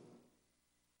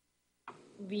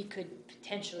 We could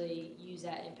potentially use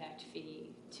that impact fee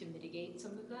to mitigate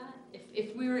some of that.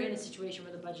 If we were in a situation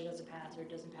where the budget doesn't pass or it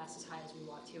doesn't pass as high as we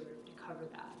want to, or to cover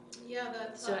that. Yeah,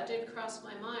 that thought did cross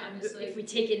my mind. It's If we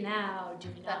take it now, do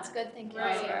we not? That's good thinking,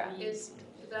 Right, Sarah.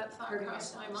 that thought Hurting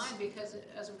crossed my ourselves. mind because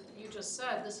as you just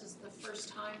said, this is the first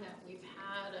time that we've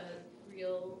had a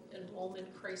real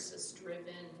enrollment crisis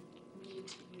driven need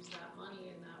to use that money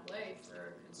in that way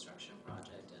for a construction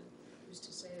project, and who's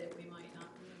to say that we might not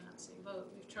be in that same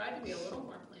boat. We've tried to be a little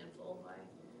more planful by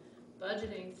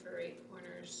budgeting for Eight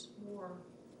Corners more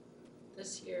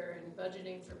this year and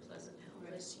budgeting for Pleasant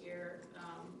Hill this year,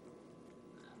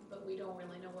 but we don't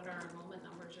really know what our enrollment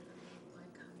numbers are gonna look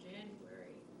like come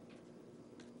January.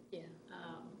 Yeah.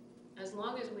 As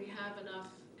long as we have enough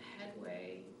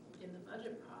headway in the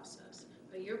budget process,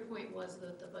 but your point was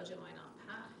that the budget might not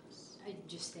pass. I'm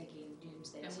just thinking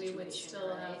doomsday And situation, we would still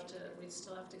right? we'd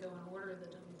still have to go and order the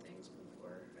dumb things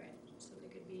before, Right. so they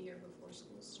could be here before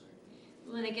school started.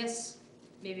 Well, and I guess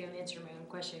maybe I'm answering my own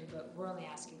question, but we're only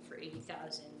asking for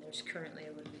 80,000. There's currently,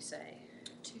 what did we say?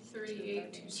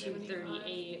 238, 275.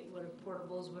 238. What are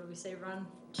portables? What do we say? Run.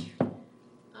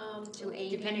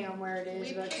 280. Depending on where it is,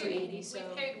 We about paid, 280. So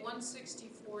we paid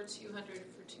 $164,200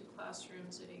 for 2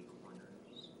 classrooms at Eight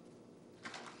Corners.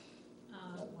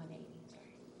 180,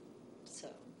 sorry. so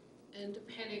And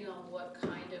depending on what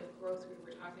kind of growth we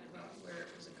were talking about, where it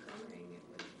was occurring, it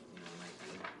would,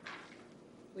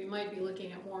 we might be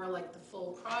looking at more like the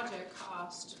full project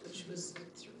cost, which was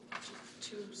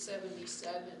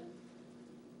 277.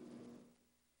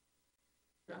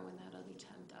 Throw in that other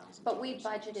 10,000. But we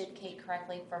budgeted, Kate,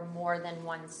 correctly, for more than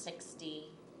 160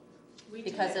 We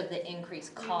because did. of the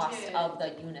increased We cost did. of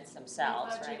the units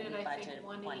themselves, right? budgeted, We I think, budgeted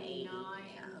 189.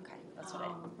 Yeah, okay, that's what I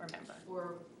remember.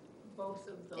 For both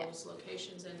of Yeah. those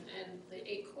locations, and the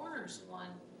Eight Corners one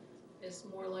is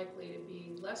more likely to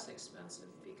be less expensive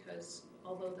because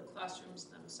although the classrooms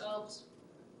themselves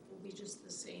will be just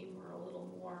the same or a little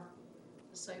more,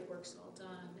 the site work's all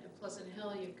done. At Pleasant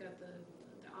Hill, you've got the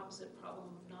opposite problem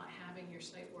of not having your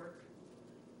site work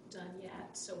done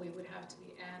yet, so we would have to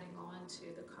be adding on to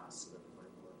the cost of the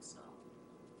portable itself.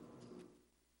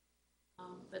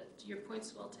 But your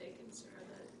point's well taken, Sarah,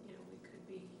 that, you know, we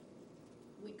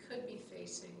could be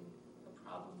facing a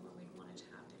problem where we'd want to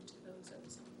tap into those at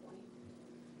some point.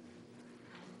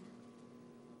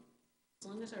 As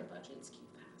long as our budgets keep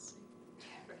passing.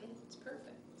 Right. It's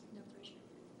perfect. No pressure.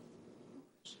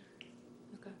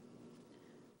 Okay.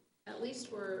 At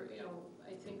least we're, you know,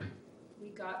 I think we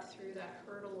got through that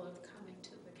hurdle of coming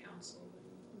to the council in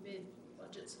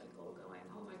mid-budget cycle going,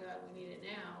 oh my God, we need it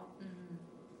now. Mm-hmm.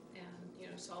 And, you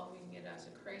know, solving it as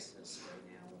a crisis right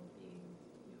now will be,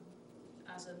 you know,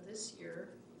 as of this year,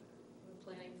 we're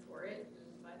planning for it.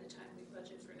 And by the time we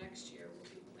budget for next year, we'll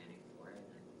be planning for it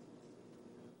and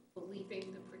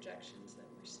believing the projections that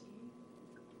we're seeing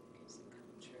because they come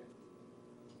true.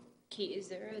 Kate, is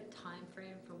there a time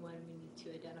frame from when we need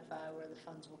to identify where the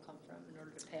funds will come from in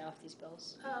order to pay off these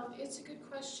bills? It's a good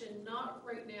question. Not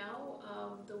right now.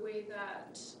 The way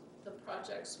that the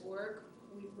projects work,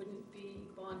 we wouldn't be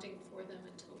bonding for them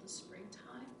until the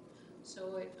springtime.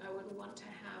 So I would want to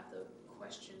have the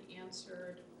question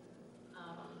answered,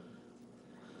 I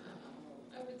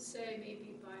would say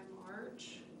maybe by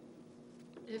March.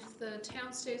 If the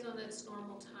town stays on its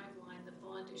normal timeline, the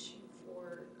bond issue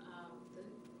for the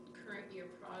current year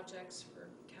projects, for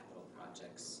capital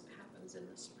projects, happens in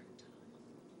the springtime.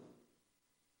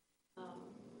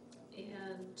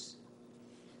 And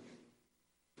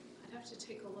I'd have to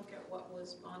take a look at what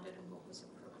was bonded and what was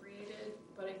appropriated,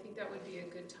 but I think that would be a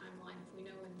good timeline if we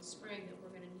know in the spring that we're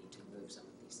going to need to move some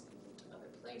of these things into other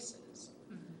places.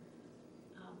 Mm-hmm.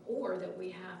 Or that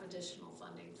we have additional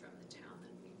funding from the town,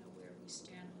 then we know where we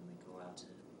stand when we go out to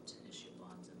issue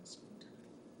bonds in the springtime.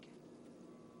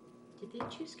 Did they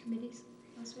choose committees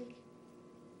last week?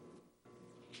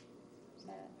 Is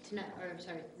that tonight, or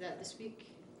sorry, is that this week?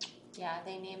 Yeah,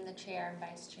 they name the chair and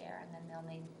vice chair, and then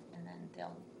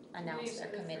they'll announce their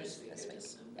committees this week.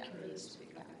 Yeah. Committees this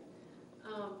week, Yeah.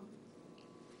 okay.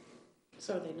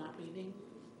 So are they not meeting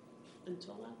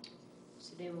until then?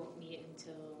 So they won't meet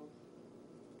until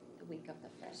The week of the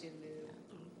 5th. presumably.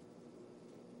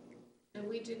 And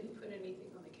we didn't put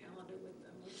anything on the calendar with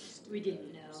them. We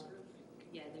didn't know. Sort of,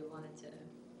 Yeah, they wanted to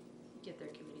get their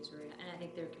committees right, and I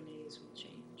think their committees will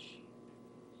change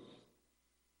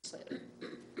slightly.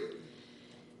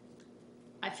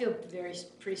 I feel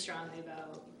pretty strongly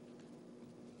about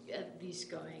at least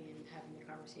going and having the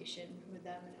conversation with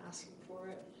them and asking for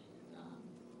it. What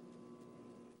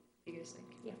do you guys think?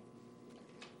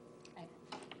 I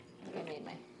think I made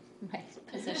my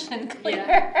position Yeah. clear.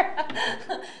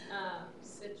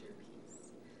 said your piece.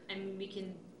 And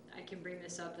I can bring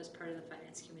this up as part of the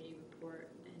finance committee report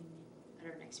and at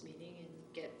our next meeting and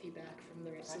get feedback from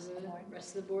the rest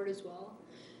of the board as well.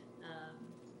 I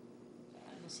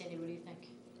don't know, Sandy, what do you think?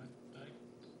 I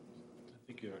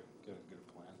think you got a good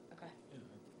plan. Okay. Yeah,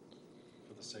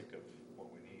 for the sake of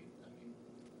what we need. I mean,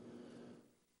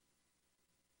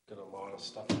 got a lot of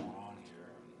stuff going on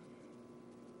here.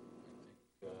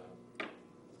 I think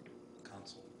the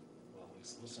council will at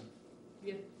least listen.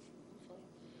 Yeah.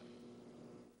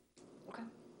 Okay.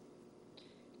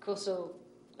 Cool, so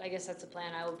I guess that's the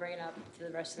plan. I will bring it up to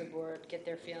the rest of the board, get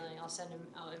their feeling. I'll send them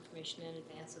out information in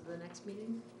advance of the next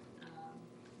meeting.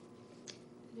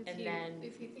 And then-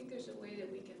 If you think there's a way that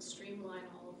we can streamline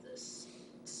all of this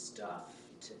stuff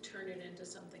to turn it into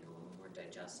something a little more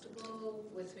digestible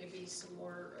with maybe some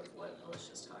more of what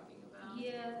Alicia's talking about.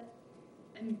 Yeah,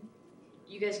 and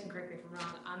you guys can correct me if I'm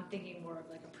wrong, I'm thinking more of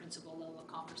like a principal level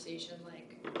conversation,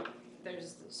 like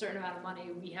there's a certain amount of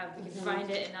money we can find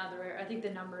it in other, I think the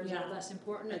numbers Yeah. are less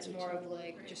important, it's more of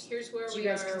like Right, just, here's where so we you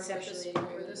guys are, conceptually agree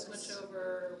we're with this this. much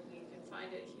over, we can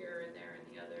find it here and there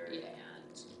and the other, Yeah. and,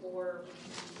 or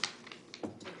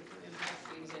take it from impact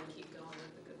fees and keep going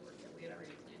with the good work that we had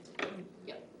already planned to do.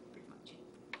 pretty much.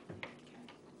 Okay.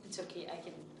 It's okay, I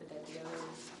can put that together,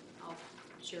 and I'll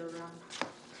share around.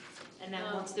 And then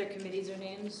once their committees are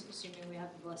named, assuming we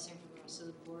have the blessing from the rest of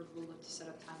the board, we'll look to set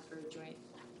up time for a joint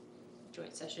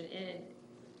session, and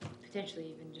potentially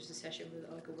even just a session with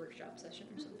like a workshop session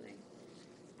or something,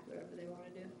 whatever they wanna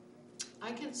do.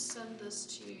 I can send this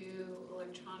to you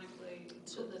electronically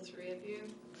to the three of you.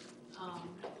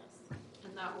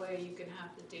 And that way you can have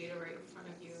the data right in front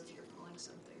of you if you're pulling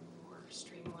something more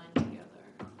streamlined together.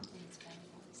 It's been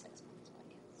only 6 months, I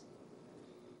guess.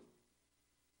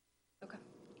 Okay.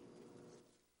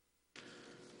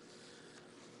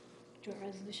 Joint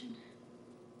resolution?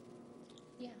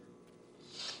 Yeah.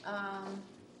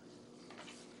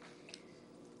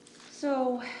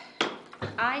 So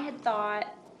I had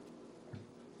thought,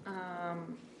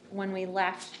 when we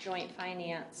left joint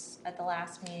finance at the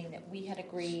last meeting, that we had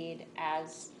agreed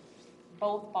as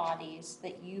both bodies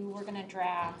that you were gonna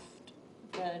draft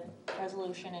the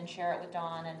resolution and share it with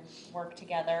Dawn and work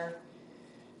together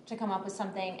to come up with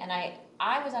something. And I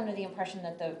was under the impression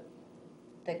that the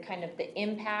kind of the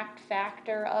impact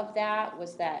factor of that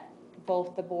was that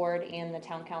both the board and the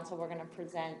town council were gonna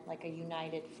present like a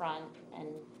united front and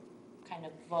kind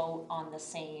of vote on the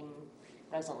same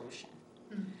resolution.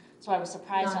 Mhm. So I was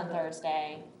surprised on Non-vote.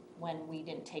 Thursday when we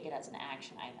didn't take it as an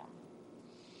action item.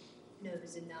 No, it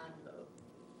was a non-vote.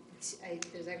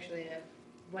 There's actually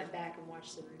went back and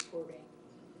watched the recording.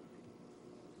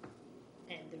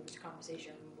 And there was a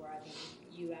conversation where I think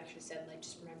you actually said, like,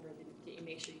 just remember that you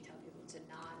make sure you tell people it's a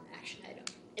non-action item.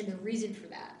 And the reason for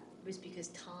that was because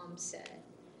Tom said,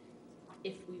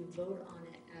 if we vote on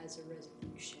it as a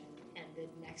resolution and the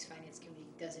next finance committee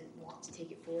doesn't want to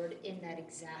take it forward in that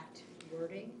exact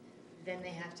wording, then they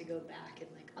have to go back and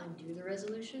like undo the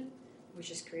resolution, which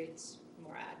just creates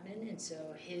more admin. And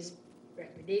so his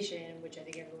recommendation, which I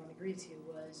think everyone agreed to,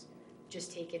 was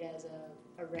just take it as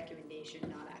a recommendation,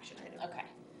 not action item. Okay,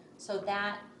 so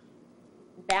that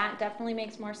definitely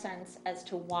makes more sense as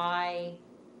to why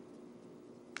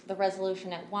the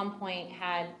resolution at one point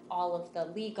had all of the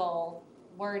legal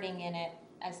wording in it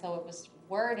as though it was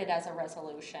worded as a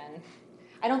resolution.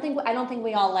 I don't think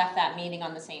we all left that meeting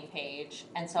on the same page,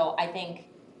 and so I think,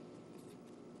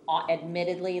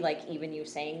 admittedly, like even you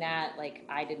saying that, like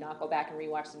I did not go back and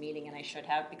rewatch the meeting, and I should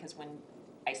have, because when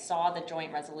I saw the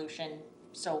joint resolution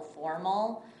so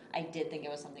formal, I did think it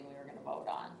was something we were going to vote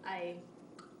on. I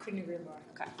couldn't agree more.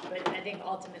 Okay. But I think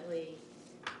ultimately,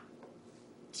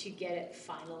 to get it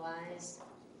finalized,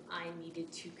 I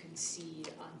needed to concede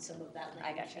on some of that I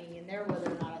language gotcha. being in there,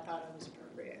 whether or not I thought it was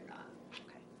appropriate or not.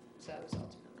 Okay. So that was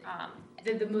ultimately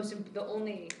the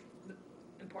only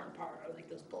important part are like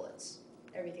those bullets.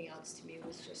 Everything else to me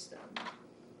was just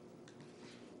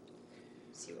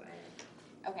CYA.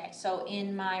 Okay, so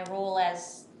in my role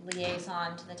as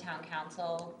liaison to the town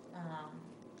council,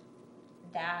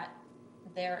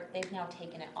 they've now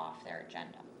taken it off their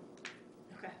agenda,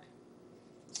 Okay.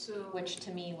 So which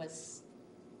to me was,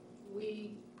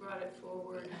 we brought it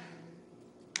forward, and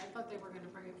I thought they were gonna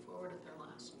bring it forward at their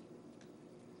last meeting.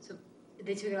 So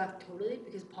they took it off totally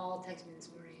because Paul texted me this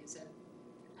morning and said,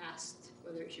 asked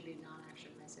whether it should be non-action.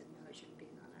 I said, no, it shouldn't be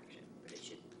non-action, but it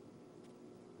should,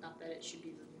 not that it should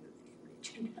be removed from the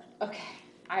agenda. okay,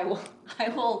 I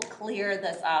will clear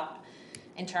this up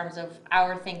in terms of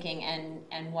our thinking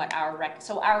and what our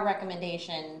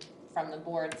recommendation from the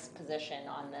board's position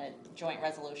on the joint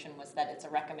resolution was that it's a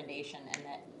recommendation and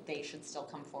that they should still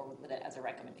come forward with it as a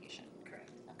recommendation. Correct.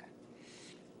 Okay.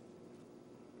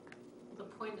 The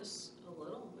point is a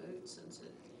little moot since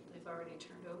they've already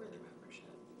turned over their membership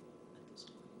at this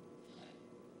point.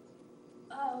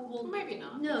 Well, Maybe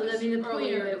not. no, I because mean, the point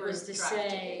earlier of it we was to drafting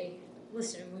say,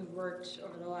 listen, we've worked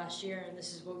over the last year and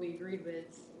this is what we agreed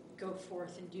with. Go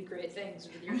forth and do great things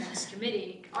with your next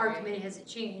committee. Our Right. committee hasn't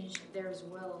changed, theirs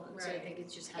will. And so I Right. think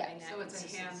it's just Yeah. having that So it's a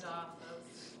consistency. handoff of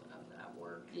that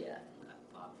work, Yeah. that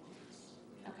thoughtfulness.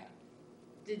 Yeah. Okay.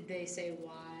 Did they say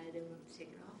why they wanted to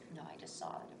take it off? No, I just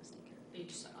saw that it was taken. You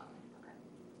just saw it. Okay.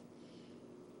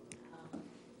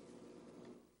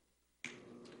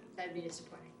 That'd be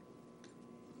disappointing.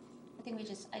 I think I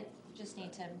just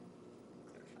need to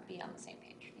Clarify. be on the same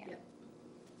page, yeah. Yep.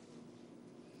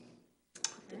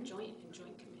 The joint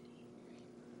committee.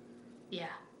 Yeah.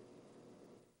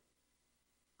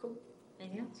 Cool.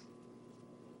 Anything else?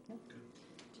 Do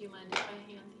you mind if I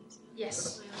hand these now?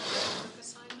 Yes. My homework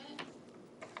assignment.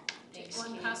 Take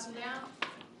one, pass them down.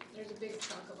 There's a big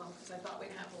chunk of them because I thought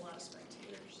we'd have a lot of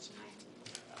spectators tonight.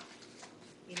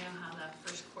 You know how that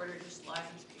first quarter just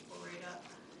livens people right up.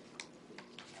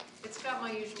 It's got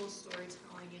my usual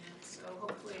storytelling in it, so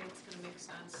hopefully it's gonna make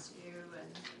sense to you,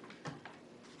 and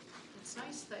it's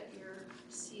nice that you're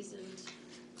seasoned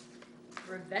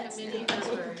We're vets committee now.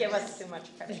 members. Give us too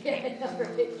much credit.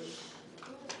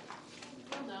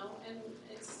 You'll know, and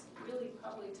it's really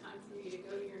probably time for you to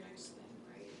go to your next thing,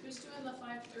 right? Who's doing the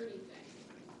 5:30 thing?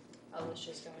 I was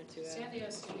just going to. Sandy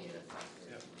has to be at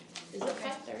 5:30. Is it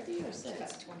 5:30 or 6?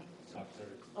 That's 20. Top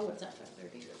third. Oh, it's at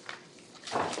 5:30.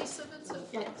 A piece of it's at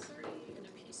Yeah. 5:30 and a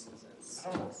piece is at 6.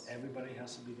 I don't know, am everybody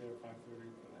has to be there at 5:30,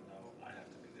 but I know I have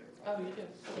to be there at Oh, 5:30. you do?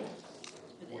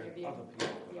 For the With interview. other people,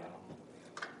 but Yeah. I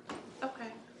don't.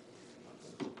 Okay.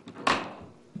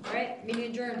 All right, meeting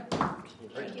adjourned.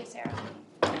 Thank you, Sarah.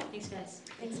 Thanks, guys.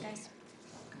 Thanks, guys.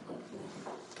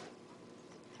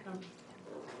 Okay.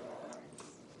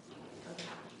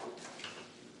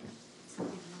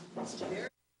 Mr. Mayor?